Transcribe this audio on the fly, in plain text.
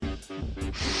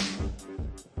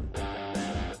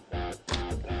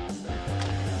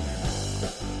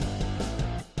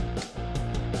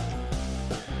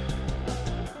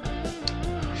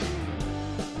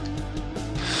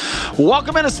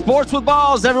Welcome into Sports with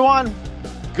Balls, everyone.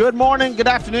 Good morning, good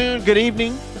afternoon, good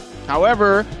evening.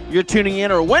 However you're tuning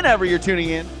in or whenever you're tuning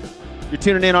in. You're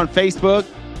tuning in on Facebook.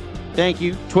 Thank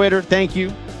you. Twitter, thank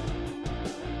you.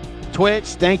 Twitch,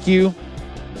 thank you.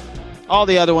 All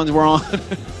the other ones we're on.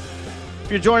 If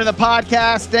you're joining the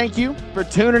podcast, thank you for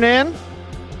tuning in.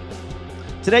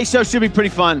 Today's show should be pretty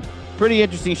fun. Pretty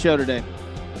interesting show today.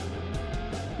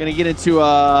 Going to get into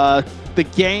the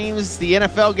games, the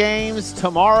NFL games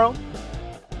tomorrow.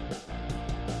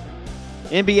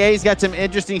 NBA's got some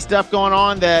interesting stuff going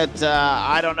on that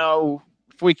I don't know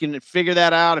if we can figure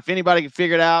that out. If anybody can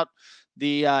figure it out,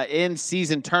 the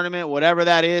in-season tournament, whatever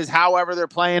that is, however they're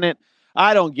playing it,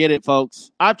 I don't get it,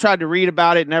 folks. I've tried to read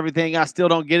about it and everything. I still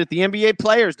don't get it. The NBA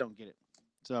players don't get it.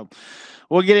 So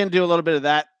we'll get into a little bit of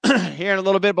that here in a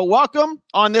little bit. But welcome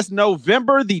on this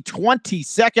November the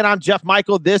 22nd. I'm Jeff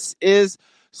Michael. This is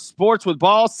Sports with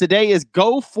Balls. Today is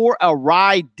Go for a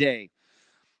Ride Day.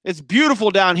 It's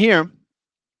beautiful down here.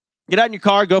 Get out in your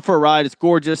car, go for a ride. It's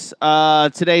gorgeous.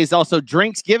 Today is also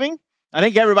Drinksgiving. I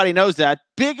think everybody knows that.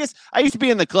 I used to be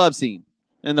in the club scene,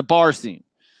 in the bar scene.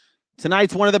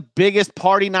 Tonight's one of the biggest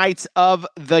party nights of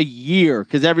the year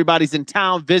because everybody's in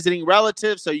town visiting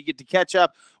relatives, so you get to catch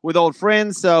up with old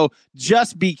friends. So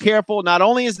just be careful. Not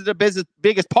only is it the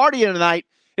biggest party of the night,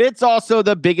 it's also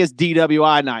the biggest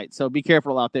DWI night. So be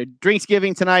careful out there.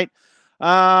 Drinksgiving tonight.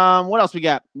 What else we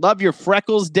got? Love Your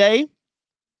Freckles Day.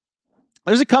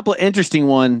 There's a couple of interesting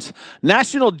ones.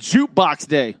 National Jukebox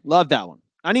Day. Love that one.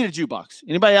 I need a jukebox.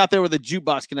 Anybody out there with a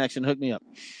jukebox connection, hook me up.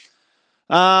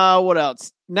 What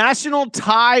else? National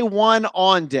Tie One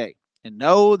On Day. And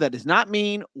no, that does not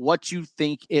mean what you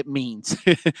think it means.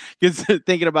 Because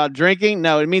thinking about drinking,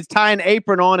 no, it means tie an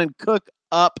apron on and cook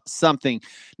up something.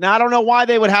 Now, I don't know why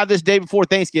they would have this day before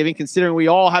Thanksgiving, considering we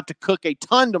all have to cook a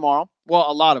ton tomorrow. Well,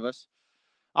 a lot of us.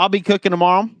 I'll be cooking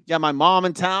tomorrow. Got my mom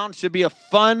in town. Should be a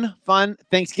fun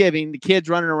Thanksgiving. The kids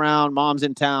running around, mom's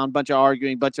in town, bunch of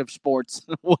arguing, bunch of sports.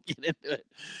 We'll get into it.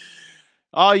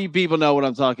 All you people know what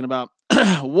I'm talking about.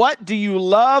 What do you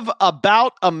love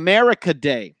about America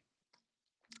Day?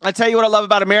 I tell you what I love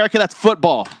about America. That's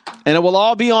football. And it will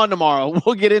all be on tomorrow.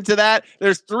 We'll get into that.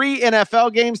 There's 3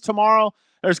 NFL games tomorrow.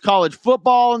 There's college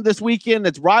football this weekend.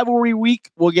 It's rivalry week.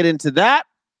 We'll get into that.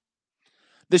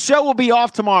 The show will be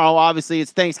off tomorrow. Obviously,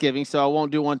 it's Thanksgiving, so I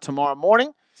won't do one tomorrow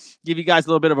morning. Give you guys a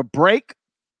little bit of a break.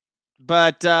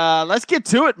 But let's get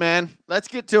to it, man. Let's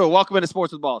get to it. Welcome into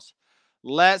Sports with Balls.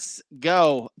 Let's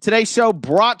go. Today's show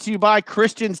brought to you by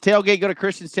Christian's Tailgate. Go to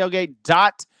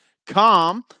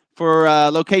christianstailgate.com for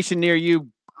a location near you.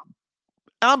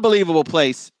 Unbelievable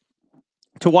place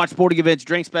to watch sporting events,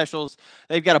 drink specials.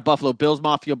 They've got a Buffalo Bills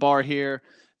Mafia bar here.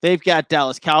 They've got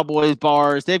Dallas Cowboys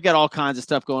bars. They've got all kinds of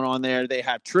stuff going on there. They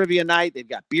have trivia night. They've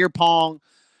got beer pong.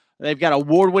 They've got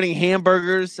award-winning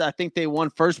hamburgers. I think they won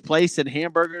first place in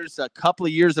hamburgers a couple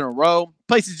of years in a row.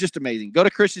 Place is just amazing. Go to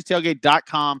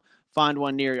christianstailgate.com. Find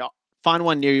one near you.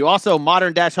 Also,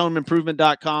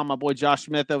 modern-homeimprovement.com. My boy Josh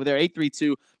Smith over there,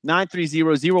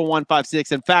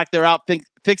 832-930-0156. In fact, they're out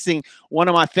fixing one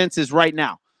of my fences right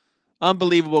now.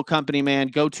 Unbelievable company, man.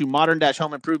 Go to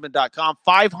modern-homeimprovement.com.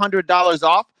 $500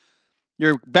 off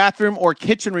your bathroom or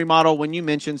kitchen remodel when you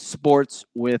mention Sports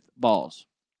with Balls.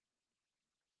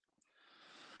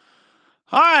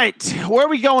 All right, where are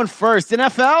we going first?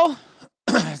 NFL?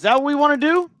 Is that what we want to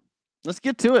do? Let's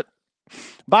get to it.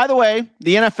 By the way,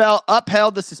 the NFL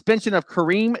upheld the suspension of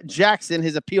Kareem Jackson.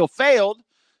 His appeal failed,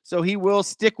 so he will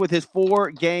stick with his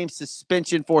 4-game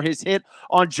suspension for his hit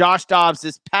on Josh Dobbs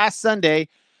this past Sunday.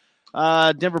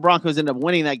 Denver Broncos end up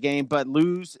winning that game, but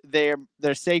lose their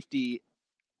safety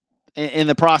in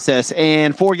the process.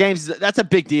 And 4 games, that's a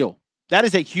big deal. That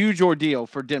is a huge ordeal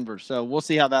for Denver. So we'll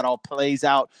see how that all plays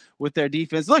out with their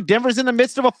defense. Look, Denver's in the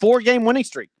midst of a 4-game winning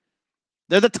streak.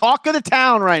 They're the talk of the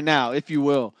town right now, if you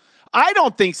will. I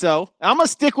don't think so. I'm going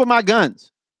to stick with my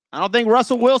guns. I don't think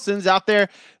Russell Wilson's out there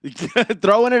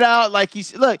throwing it out like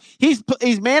he's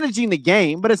managing the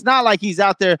game, but it's not like he's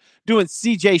out there doing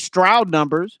C.J. Stroud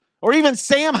numbers or even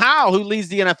Sam Howell, who leads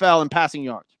the NFL in passing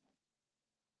yards.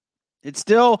 It's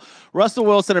still Russell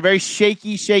Wilson, a very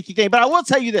shaky game. But I will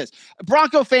tell you this. A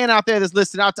Bronco fan out there that's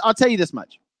listening, I'll tell you this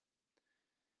much.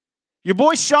 Your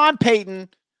boy Sean Payton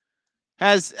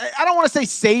has, I don't want to say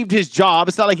saved his job.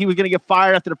 It's not like he was going to get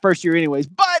fired after the first year anyways,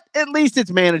 but at least it's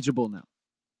manageable now.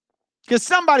 Because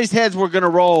somebody's heads were going to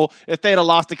roll if they'd have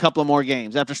lost a couple of more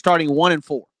games after starting 1-4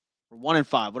 or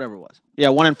 1-5, whatever it was. Yeah,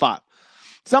 1-5.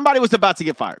 Somebody was about to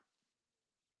get fired.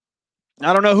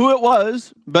 I don't know who it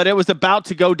was, but it was about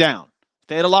to go down. If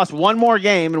they had lost one more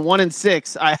game and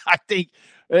 1-6, I think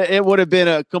it would have been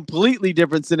a completely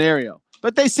different scenario.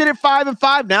 But they sit at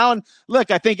 5-5 now. And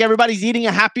look, I think everybody's eating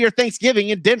a happier Thanksgiving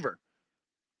in Denver.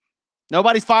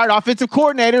 Nobody's fired. Offensive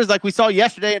coordinators, like we saw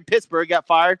yesterday in Pittsburgh, got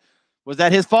fired. Was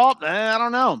that his fault? I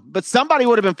don't know. But somebody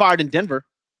would have been fired in Denver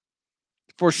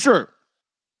for sure.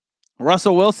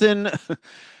 Russell Wilson,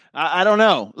 I don't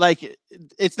know. Like,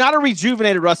 it's not a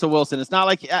rejuvenated Russell Wilson. It's not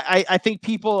like I think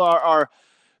people are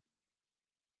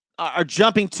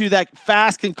jumping to that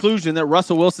fast conclusion that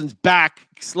Russell Wilson's back.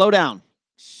 Slow down.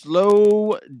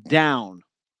 Slow down.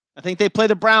 I think they play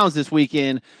the Browns this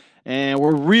weekend, and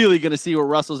we're really going to see what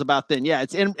Russell's about then. Yeah,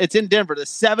 it's in Denver. The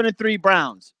 7-3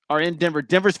 Browns are in Denver.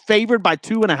 Denver's favored by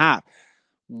 2.5.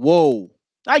 Whoa.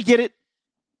 I get it.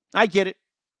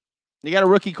 You got a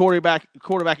rookie quarterback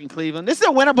in Cleveland. This is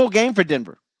a winnable game for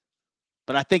Denver.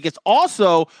 But I think it's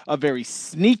also a very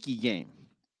sneaky game.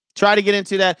 Try to get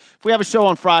into that. If we have a show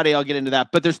on Friday, I'll get into that.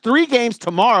 But there's 3 games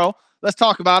tomorrow. Let's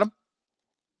talk about them.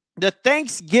 The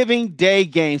Thanksgiving Day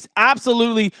games.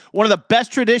 Absolutely one of the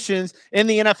best traditions in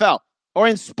the NFL or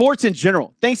in sports in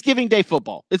general. Thanksgiving Day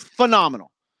football. It's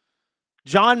phenomenal.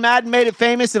 John Madden made it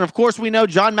famous. And, of course, we know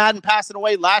John Madden passing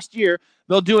away last year.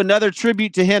 They'll do another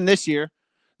tribute to him this year.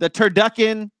 The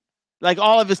turducken, like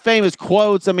all of his famous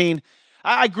quotes. I mean,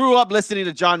 I grew up listening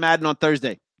to John Madden on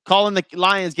Thursday, calling the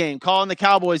Lions game, calling the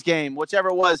Cowboys game, whichever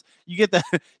it was. You get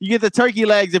the turkey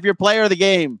legs if you're player of the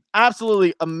game.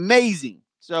 Absolutely amazing.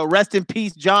 So rest in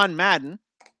peace, John Madden.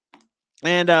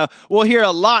 And we'll hear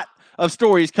a lot of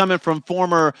stories coming from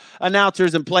former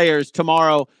announcers and players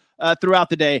tomorrow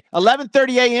throughout the day.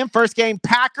 11:30 a.m. first game,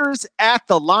 Packers at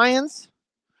the Lions.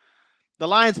 The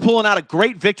Lions pulling out a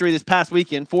great victory this past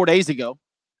weekend, 4 days ago.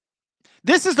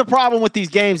 This is the problem with these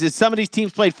games is some of these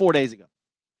teams played 4 days ago.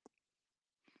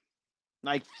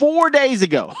 Like 4 days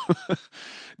ago.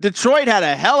 Detroit had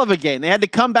a hell of a game. They had to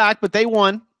come back, but they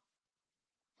won.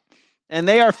 And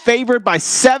they are favored by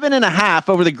 7.5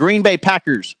 over the Green Bay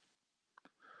Packers,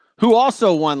 who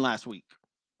also won last week.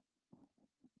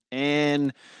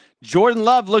 And Jordan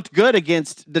Love looked good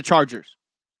against the Chargers.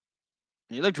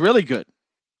 He looked really good.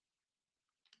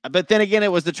 But then again,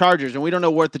 it was the Chargers, and we don't know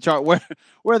where the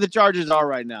Chargers are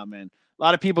right now, man. A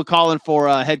lot of people calling for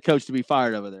a head coach to be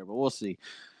fired over there, but we'll see.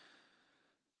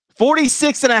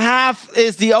 46.5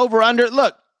 is the over-under.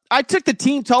 Look, I took the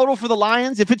team total for the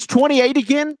Lions. If it's 28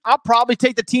 again, I'll probably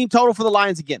take the team total for the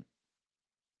Lions again.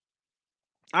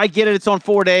 I get it. It's on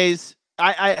 4 days.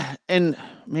 And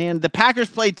man, the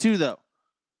Packers played 2, though.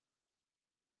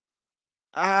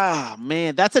 Ah,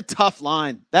 man, that's a tough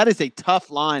line. That is a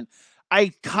tough line.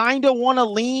 I kind of want to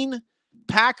lean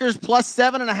Packers plus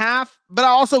 7.5, but I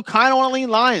also kind of want to lean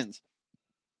Lions.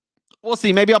 We'll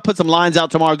see. Maybe I'll put some lines out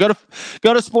tomorrow. Go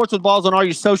to Sports with Balls on all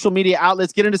your social media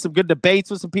outlets. Get into some good debates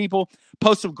with some people.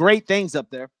 Post some great things up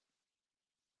there.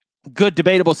 Good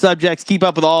debatable subjects. Keep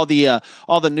up with all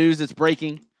the news that's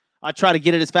breaking. I try to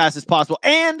get it as fast as possible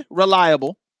and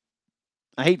reliable.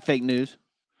 I hate fake news.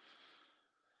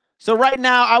 So right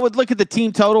now, I would look at the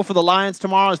team total for the Lions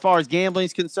tomorrow as far as gambling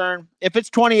is concerned. If it's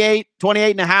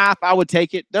 28.5, I would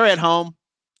take it. They're at home.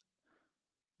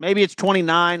 Maybe it's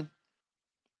 29.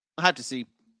 I'll have to see.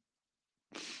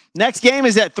 Next game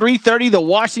is at 3:30, the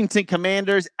Washington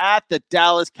Commanders at the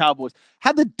Dallas Cowboys.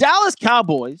 Had the Dallas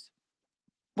Cowboys,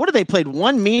 what have they played?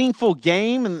 One meaningful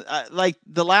game in like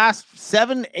the last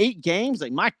 7-8 games?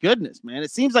 Like, my goodness, man.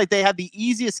 It seems like they had the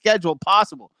easiest schedule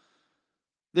possible.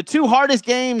 The 2 hardest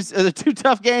games, the 2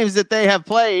 tough games that they have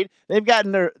played, they've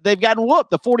gotten whooped.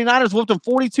 The 49ers whooped them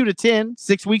 42-10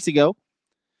 6 weeks ago.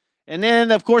 And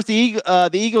then, of course, the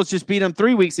Eagles just beat them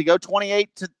 3 weeks ago,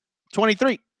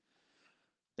 28-23.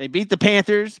 They beat the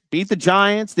Panthers, beat the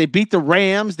Giants, they beat the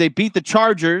Rams, they beat the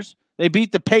Chargers, they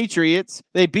beat the Patriots,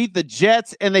 they beat the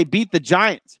Jets, and they beat the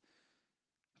Giants.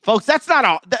 Folks, that's not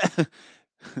all.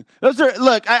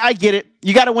 Look, I get it.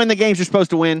 You got to win the games you're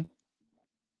supposed to win.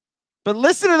 But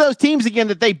listen to those teams again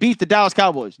that they beat the Dallas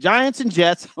Cowboys. Giants and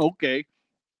Jets, okay.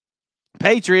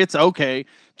 Patriots, okay.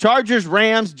 Chargers,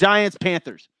 Rams, Giants,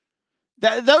 Panthers.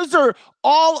 Those are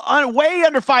all way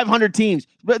under 500 teams.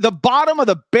 The bottom of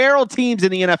the barrel teams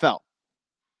in the NFL.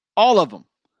 All of them.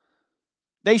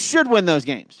 They should win those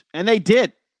games, and they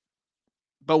did.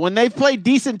 But when they've played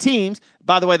decent teams,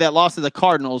 by the way, that loss to the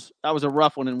Cardinals, that was a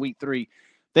rough one in week 3.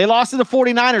 They lost to the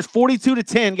 49ers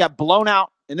 42-10, got blown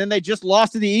out. And then they just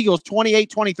lost to the Eagles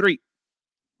 28-23.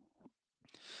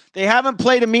 They haven't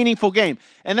played a meaningful game.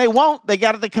 And they won't. They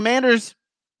got the Commanders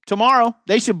tomorrow.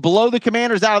 They should blow the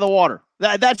Commanders out of the water.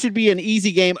 That should be an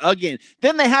easy game again.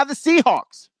 Then they have the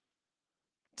Seahawks.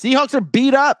 Seahawks are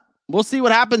beat up. We'll see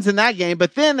what happens in that game.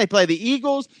 But then they play the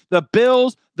Eagles, the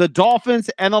Bills, the Dolphins,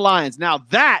 and the Lions. Now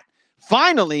that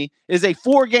finally is a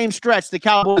 4-game stretch. The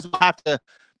Cowboys will have to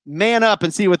man up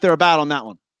and see what they're about on that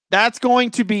one. That's going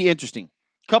to be interesting.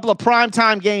 A couple of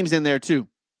primetime games in there too.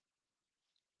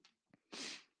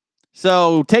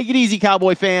 So take it easy,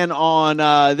 Cowboy fan, on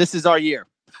this is our year.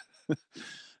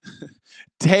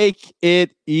 Take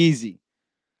it easy.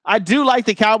 I do like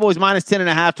the Cowboys minus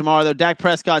 10.5 tomorrow, though. Dak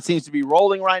Prescott seems to be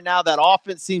rolling right now. That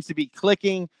offense seems to be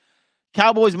clicking.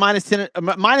 Cowboys minus 10,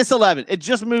 minus 11. It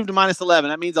just moved to minus 11.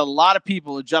 That means a lot of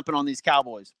people are jumping on these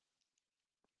Cowboys.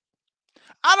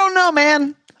 I don't know,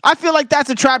 man. I feel like that's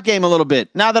a trap game a little bit,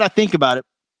 now that I think about it.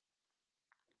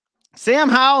 Sam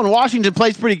Howell in Washington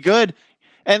plays pretty good.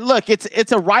 And look,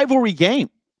 it's a rivalry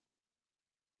game.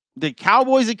 The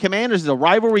Cowboys and Commanders is a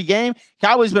rivalry game.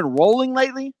 Cowboys been rolling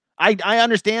lately. I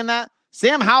understand that.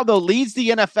 Sam Howell, though, leads the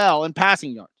NFL in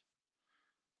passing yards.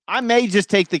 I may just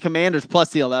take the Commanders plus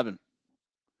the 11.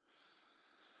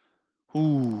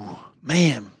 Ooh,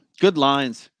 man. Good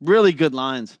lines. Really good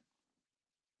lines.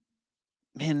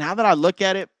 Man, now that I look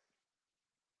at it,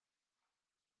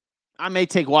 I may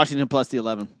take Washington plus the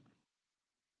 11.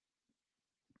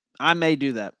 I may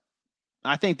do that.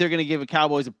 I think they're going to give the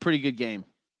Cowboys a pretty good game.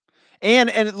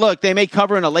 And look, they may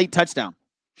cover in a late touchdown.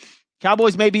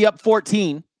 Cowboys may be up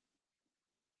 14,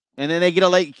 and then they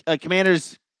get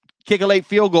Commanders kick a late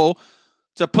field goal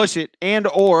to push it, and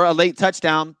or a late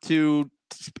touchdown to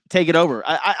take it over.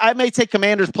 I may take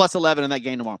Commanders plus 11 in that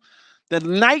game tomorrow. The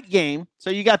night game,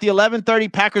 so you got the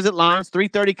 11:30 Packers at Lions,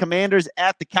 3:30 Commanders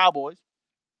at the Cowboys.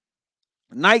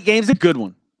 Night game's a good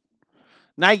one.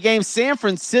 Night game, San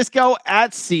Francisco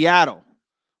at Seattle.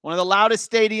 One of the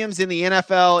loudest stadiums in the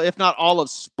NFL, if not all of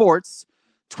sports.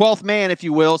 12th man, if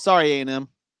you will. Sorry, A&M.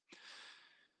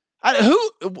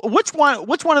 Which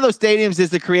one of those stadiums is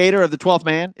the creator of the 12th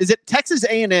man? Is it Texas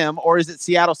A&M or is it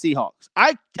Seattle Seahawks?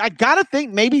 I gotta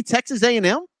think maybe Texas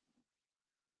A&M.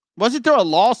 Wasn't there a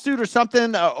lawsuit or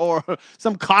something or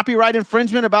some copyright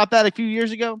infringement about that a few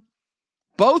years ago?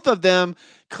 Both of them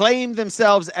claim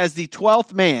themselves as the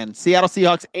 12th man, Seattle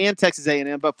Seahawks and Texas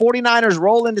A&M. But 49ers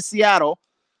roll into Seattle,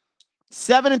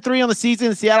 7-3 on the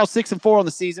season. Seattle 6-4 on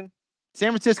the season.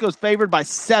 San Francisco is favored by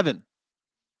 7.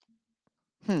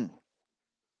 I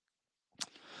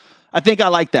think I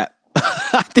like that.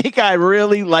 I think I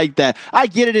really like that. I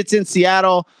get it. It's in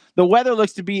Seattle. The weather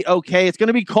looks to be okay. It's going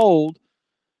to be cold.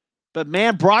 But,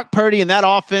 man, Brock Purdy and that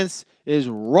offense is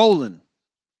rolling.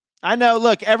 I know,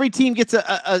 look, every team gets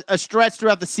a stretch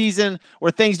throughout the season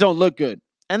where things don't look good.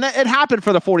 And it happened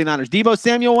for the 49ers. Deebo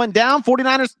Samuel went down.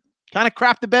 49ers kind of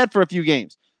crapped the bed for a few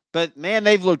games. But, man,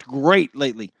 they've looked great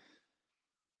lately.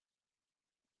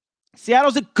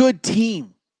 Seattle's a good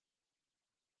team.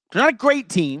 They're not a great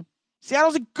team.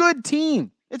 Seattle's a good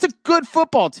team. It's a good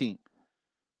football team.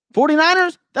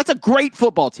 49ers, that's a great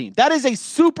football team. That is a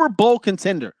Super Bowl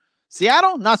contender.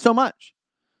 Seattle, not so much.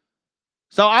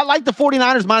 So I like the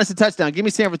 49ers minus a touchdown. Give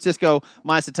me San Francisco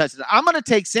minus a touchdown. I'm going to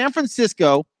take San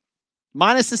Francisco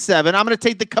minus the 7. I'm going to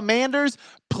take the Commanders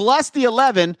plus the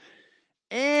 11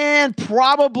 and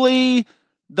probably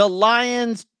the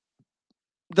Lions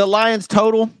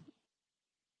total.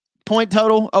 Point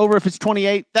total over if it's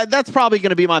 28. That's probably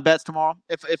going to be my bets tomorrow.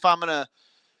 If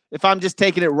I'm just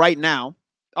taking it right now,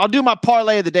 I'll do my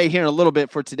parlay of the day here in a little bit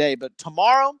for today. But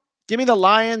tomorrow, give me the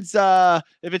Lions.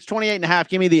 If it's 28.5,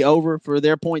 give me the over for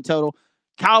their point total.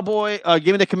 Give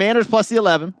me the Commanders plus the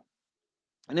 11,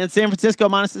 and then San Francisco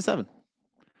minus the 7.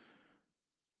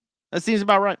 That seems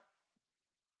about right.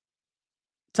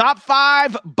 Top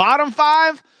 5, bottom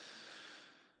 5. Are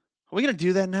we gonna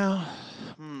do that now?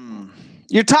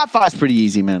 Your top 5 is pretty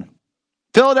easy, man.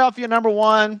 Philadelphia, number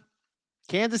 1.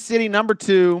 Kansas City, number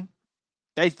 2.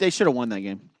 They should have won that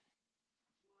game.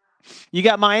 You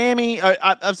got Miami.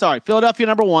 I'm sorry. Philadelphia,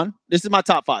 number 1. This is my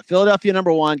top 5. Philadelphia,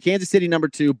 number 1. Kansas City, number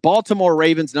 2. Baltimore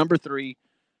Ravens, number 3.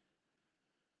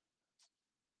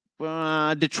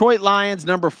 Detroit Lions,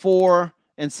 number 4.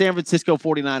 And San Francisco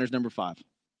 49ers, number 5.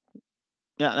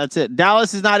 Yeah, that's it.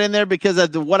 Dallas is not in there because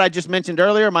of what I just mentioned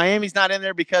earlier. Miami's not in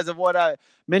there because of what I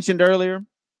mentioned earlier.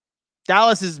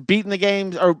 Dallas is beating the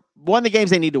games or won the games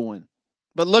they need to win.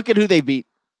 But look at who they beat.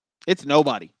 It's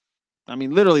nobody. I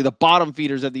mean, literally the bottom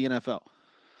feeders of the NFL.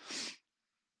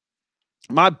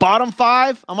 My bottom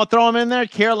 5, I'm going to throw them in there.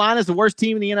 Carolina's the worst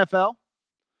team in the NFL.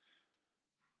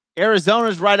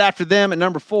 Arizona's right after them at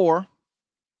number 4.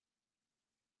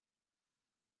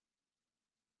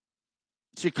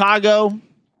 Chicago,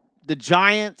 the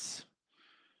Giants,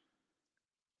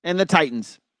 and the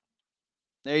Titans.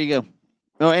 There you go.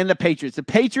 Oh, and the Patriots. The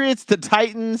Patriots, the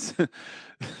Titans,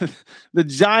 the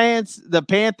Giants, the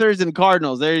Panthers, and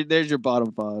Cardinals. There's your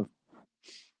bottom 5.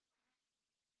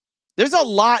 There's a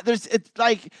lot. It's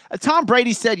like Tom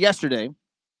Brady said yesterday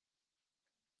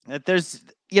that there's,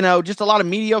 just a lot of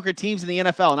mediocre teams in the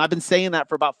NFL. And I've been saying that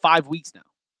for about 5 weeks now.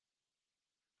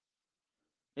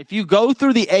 If you go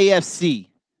through the AFC,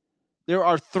 there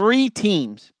are 3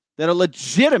 teams that are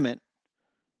legitimate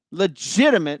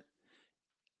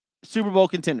Super Bowl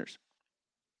contenders.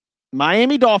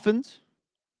 Miami Dolphins,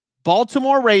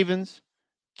 Baltimore Ravens,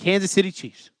 Kansas City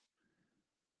Chiefs.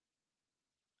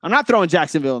 I'm not throwing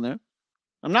Jacksonville in there.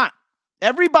 I'm not.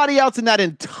 Everybody else in that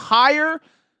entire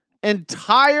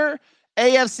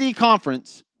AFC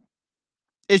conference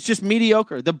is just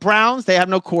mediocre. The Browns, they have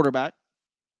no quarterback.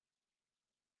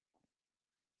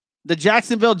 The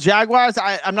Jacksonville Jaguars,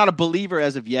 I'm not a believer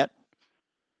as of yet.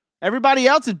 Everybody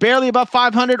else is barely above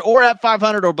 500 or at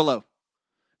 500 or below.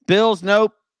 Bills,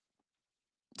 nope.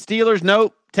 Steelers,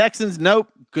 nope. Texans, nope.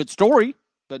 Good story,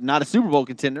 but not a Super Bowl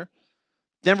contender.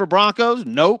 Denver Broncos,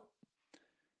 nope.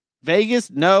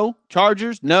 Vegas, no.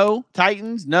 Chargers, no.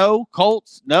 Titans, no.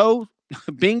 Colts, no.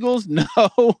 Bengals,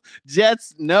 no.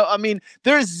 Jets, no. I mean,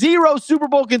 there's 0 Super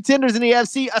Bowl contenders in the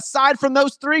AFC aside from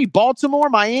those 3, Baltimore,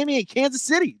 Miami, and Kansas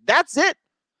City. That's it.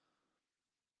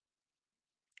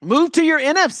 Move to your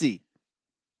NFC.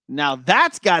 Now,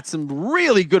 that's got some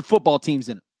really good football teams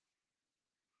in it.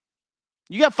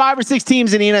 You got 5 or 6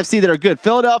 teams in the NFC that are good.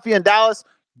 Philadelphia and Dallas,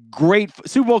 great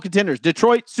Super Bowl contenders.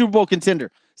 Detroit, Super Bowl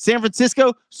contender. San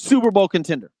Francisco, Super Bowl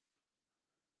contender.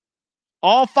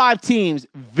 All 5 teams,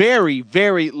 very,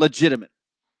 very legitimate.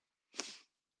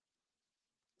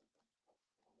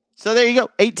 So there you go.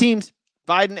 8 teams.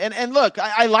 Biden. And look,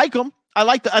 I like them.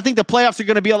 I think the playoffs are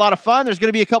going to be a lot of fun. There's going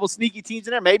to be a couple sneaky teams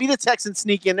in there. Maybe the Texans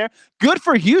sneak in there. Good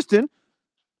for Houston,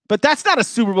 but that's not a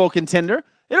Super Bowl contender.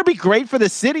 It'll be great for the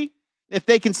city if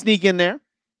they can sneak in there.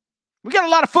 We got a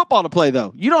lot of football to play,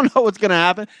 though. You don't know what's going to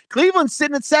happen. Cleveland's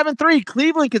sitting at 7-3.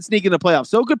 Cleveland can sneak in the playoffs.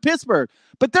 So could Pittsburgh.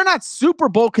 But they're not Super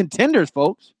Bowl contenders,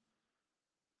 folks.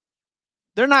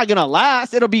 They're not going to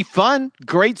last. It'll be fun.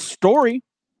 Great story.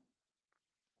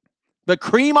 But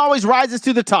cream always rises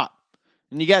to the top.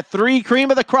 And you got 3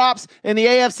 cream of the crops in the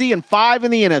AFC and 5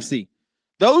 in the NFC.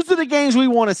 Those are the games we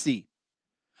want to see.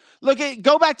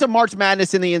 Go back to March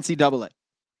Madness in the NCAA.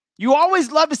 You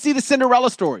always love to see the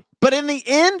Cinderella story. But in the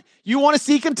end, you want to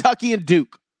see Kentucky and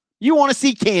Duke. You want to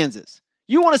see Kansas.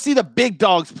 You want to see the big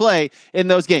dogs play in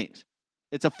those games.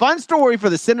 It's a fun story for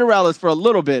the Cinderellas for a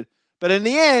little bit. But in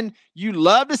the end, you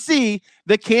love to see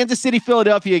the Kansas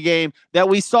City-Philadelphia game that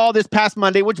we saw this past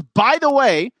Monday, which, by the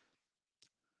way,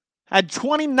 had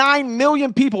 29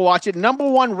 million people watch it. Number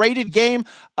 1 rated game,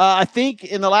 I think,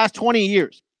 in the last 20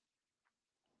 years.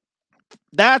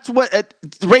 That's what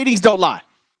ratings don't lie.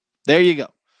 There you go.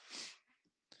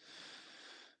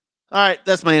 All right,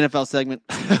 that's my NFL segment.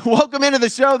 Welcome into the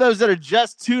show, those that are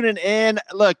just tuning in.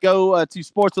 Look, go to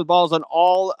Sports with Balls on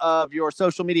all of your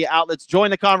social media outlets.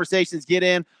 Join the conversations. Get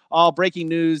in all breaking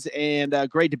news and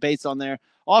great debates on there.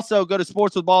 Also, go to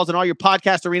Sports with Balls and all your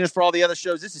podcast arenas for all the other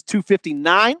shows. This is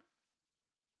 259.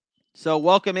 So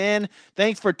welcome in.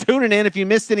 Thanks for tuning in. If you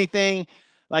missed anything,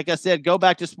 like I said, go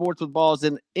back to Sports with Balls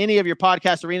in any of your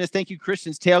podcast arenas. Thank you,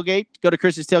 Christian's Tailgate. Go to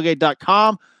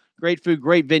christianstailgate.com. Great food,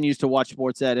 great venues to watch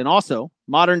sports at. And also,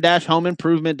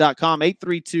 modern-homeimprovement.com,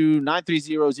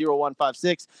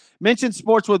 832-930-0156. Mention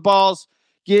Sports with Balls.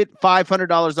 Get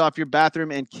 $500 off your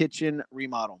bathroom and kitchen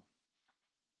remodel.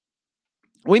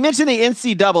 We mentioned the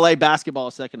NCAA basketball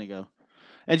a second ago.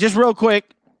 And just real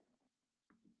quick,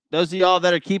 those of y'all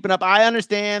that are keeping up, I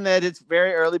understand that it's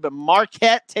very early, but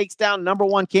Marquette takes down number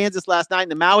 1 Kansas last night in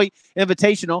the Maui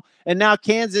Invitational. And now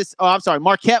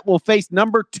Marquette will face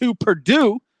number 2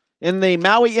 Purdue in the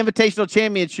Maui Invitational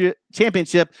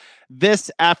Championship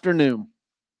this afternoon.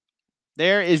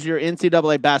 There is your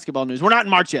NCAA basketball news. We're not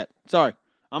in March yet. Sorry.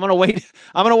 I'm gonna wait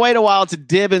a while to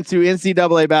dib into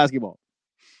NCAA basketball.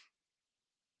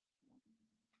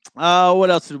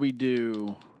 What else did we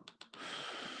do?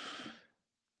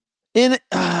 You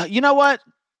know what?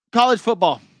 College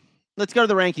football. Let's go to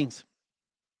the rankings.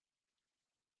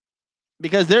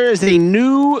 Because there is a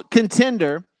new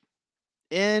contender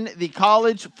in the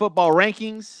college football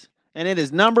rankings, and it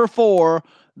is number 4,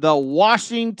 the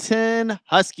Washington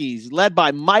Huskies, led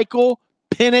by Michael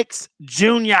Penix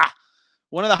Jr.,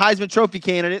 one of the Heisman Trophy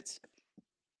candidates.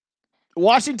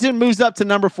 Washington moves up to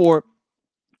number 4.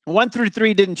 1 through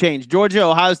 3 didn't change. Georgia,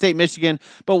 Ohio State, Michigan.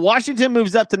 But Washington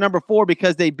moves up to number 4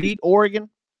 because they beat Oregon.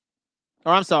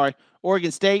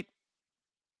 Oregon State.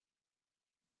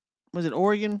 Was it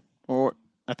Oregon? Or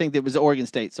I think it was Oregon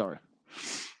State, sorry.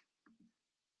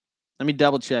 Let me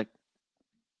double check.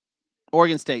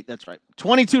 Oregon State, that's right.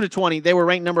 22-20. They were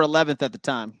ranked number 11th at the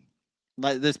time,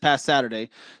 like this past Saturday.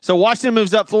 So Washington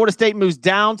moves up. Florida State moves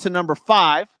down to number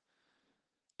 5.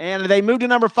 And they moved to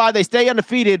number 5. They stay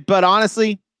undefeated, but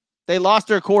honestly, they lost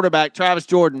their quarterback, Travis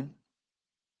Jordan,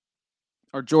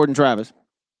 or Jordan Travis,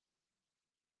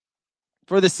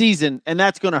 for the season, and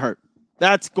that's going to hurt.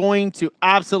 That's going to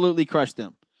absolutely crush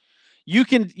them. You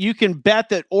can bet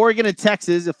that Oregon and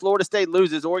Texas, if Florida State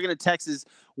loses, Oregon and Texas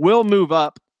will move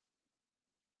up.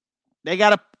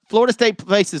 Florida State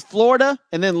faces Florida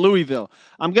and then Louisville.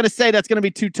 I'm going to say that's going to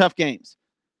be 2 tough games.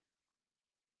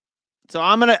 So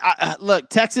I'm going to look,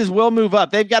 Texas will move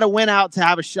up. They've got to win out to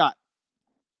have a shot.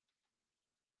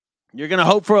 You're going to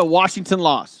hope for a Washington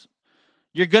loss.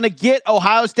 You're going to get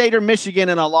Ohio State or Michigan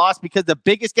in a loss because the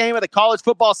biggest game of the college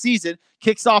football season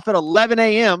kicks off at 11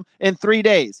 a.m. in 3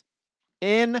 days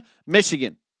in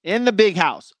Michigan, in the big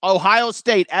house. Ohio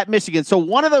State at Michigan. So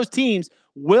one of those teams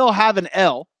will have an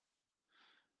L.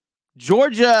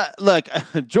 Georgia, look,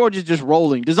 Georgia's just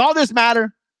rolling. Does all this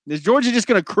matter? Is Georgia just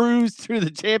going to cruise through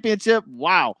the championship?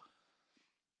 Wow.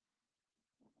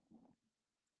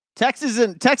 Texas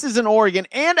and Oregon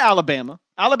and Alabama.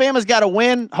 Alabama's got to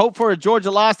win, hope for a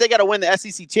Georgia loss. They got to win the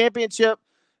SEC championship.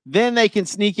 Then they can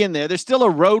sneak in there. There's still a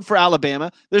road for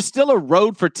Alabama. There's still a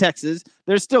road for Texas.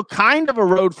 There's still kind of a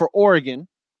road for Oregon.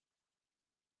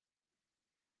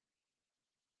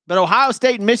 But Ohio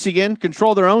State and Michigan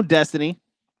control their own destiny.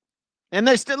 And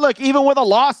they still, look, even with a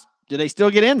loss, do they still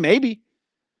get in? Maybe.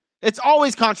 It's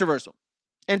always controversial.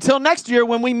 Until next year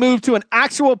when we move to an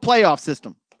actual playoff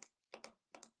system.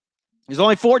 There's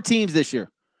only 4 teams this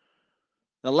year.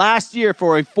 The last year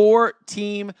for a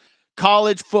 4-team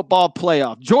college football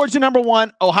playoff. Georgia number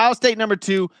 1, Ohio State number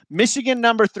 2, Michigan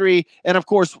number 3, and of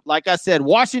course, like I said,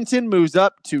 Washington moves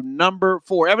up to number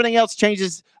 4. Everything else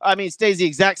changes, stays the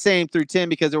exact same through 10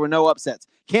 because there were no upsets.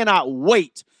 Cannot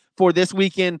wait for this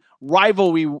weekend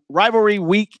rivalry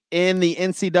week in the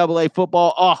NCAA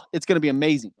football. Oh, it's going to be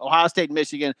amazing. Ohio State and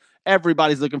Michigan,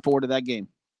 everybody's looking forward to that game.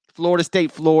 Florida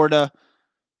State, Florida,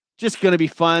 just going to be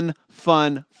fun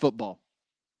football.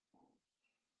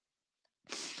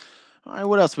 All right,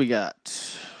 what else we got?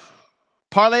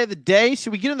 Parlay of the day.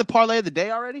 Should we get in the parlay of the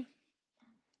day already?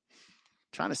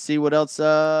 Trying to see what else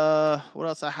I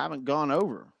haven't gone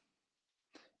over.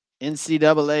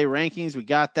 NCAA rankings, we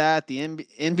got that. The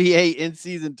NBA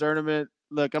in-season tournament.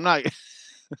 Look, I'm not.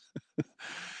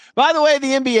 By the way,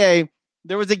 the NBA,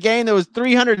 there was a game that was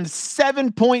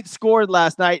 307 points scored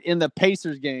last night in the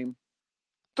Pacers game.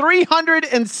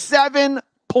 307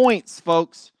 points,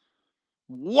 folks.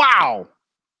 Wow.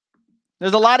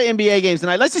 There's a lot of NBA games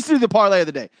tonight. Let's just do the parlay of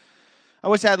the day. I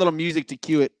wish I had a little music to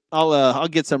cue it. I'll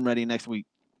get some ready next week.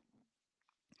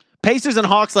 Pacers and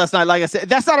Hawks last night, like I said,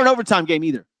 that's not an overtime game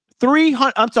either.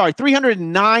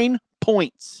 309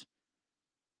 points.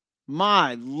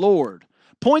 My Lord.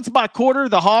 Points by quarter,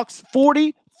 the Hawks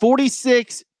 40,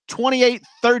 46, 28,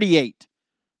 38.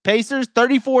 Pacers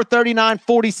 34, 39,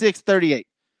 46, 38.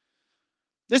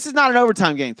 This is not an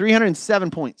overtime game.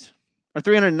 307 points. Or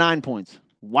 309 points.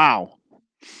 Wow.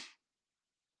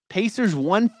 Pacers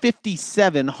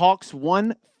 157, Hawks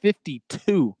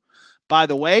 152. By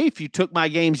the way, if you took my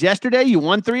games yesterday, you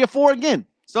won 3 or 4 again.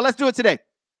 So let's do it today.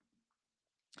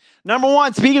 Number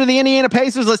 1, speaking of the Indiana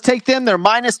Pacers, let's take them. They're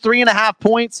minus 3.5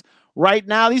 points right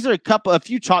now. These are a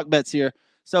few chalk bets here.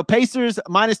 So Pacers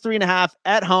minus 3.5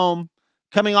 at home,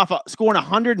 coming off scoring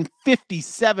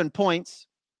 157 points.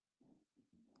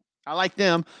 I like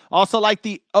them. Also like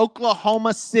the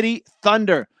Oklahoma City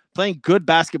Thunder, playing good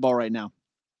basketball right now.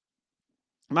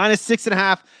 Minus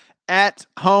 6.5 at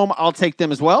home. I'll take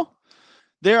them as well.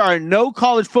 There are no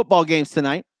college football games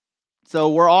tonight. So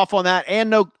we're off on that, and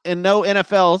no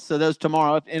NFL. So those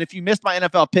tomorrow. And if you missed my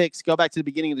NFL picks, go back to the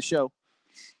beginning of the show.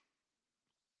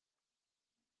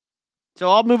 So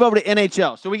I'll move over to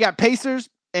NHL. So we got Pacers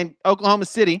and Oklahoma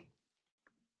City.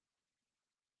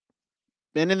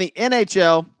 And in the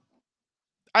NHL,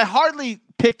 I hardly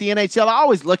pick the NHL. I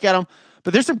always look at them,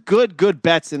 but there's some good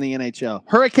bets in the NHL.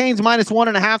 Hurricanes minus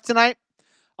 1.5 tonight.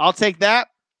 I'll take that.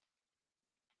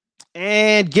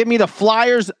 And give me the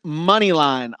Flyers money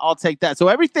line. I'll take that. So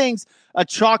everything's a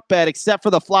chalk bet except for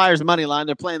the Flyers money line.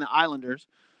 They're playing the Islanders.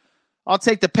 I'll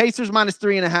take the Pacers minus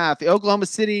 3.5. The Oklahoma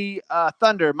City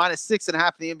Thunder minus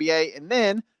 6.5 in the NBA. And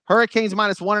then Hurricanes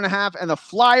minus 1.5 and the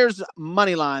Flyers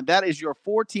money line. That is your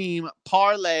 4-team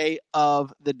parlay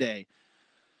of the day.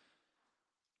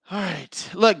 All right.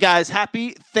 Look, guys,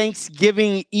 happy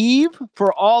Thanksgiving Eve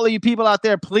for all of you people out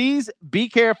there. Please be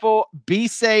careful. Be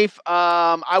safe.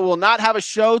 I will not have a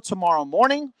show tomorrow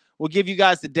morning. We'll give you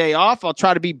guys the day off. I'll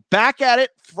try to be back at it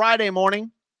Friday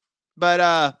morning.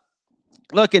 But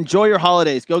look, enjoy your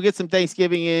holidays. Go get some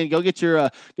Thanksgiving in. Go get your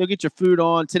food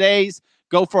on. Today's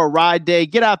go for a ride day.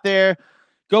 Get out there.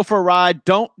 Go for a ride.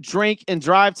 Don't drink and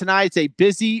drive tonight. It's a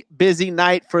busy, busy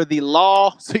night for the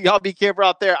law. So y'all be careful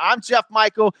out there. I'm Jeff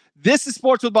Michael. This is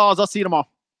Sports with Balls. I'll see you tomorrow.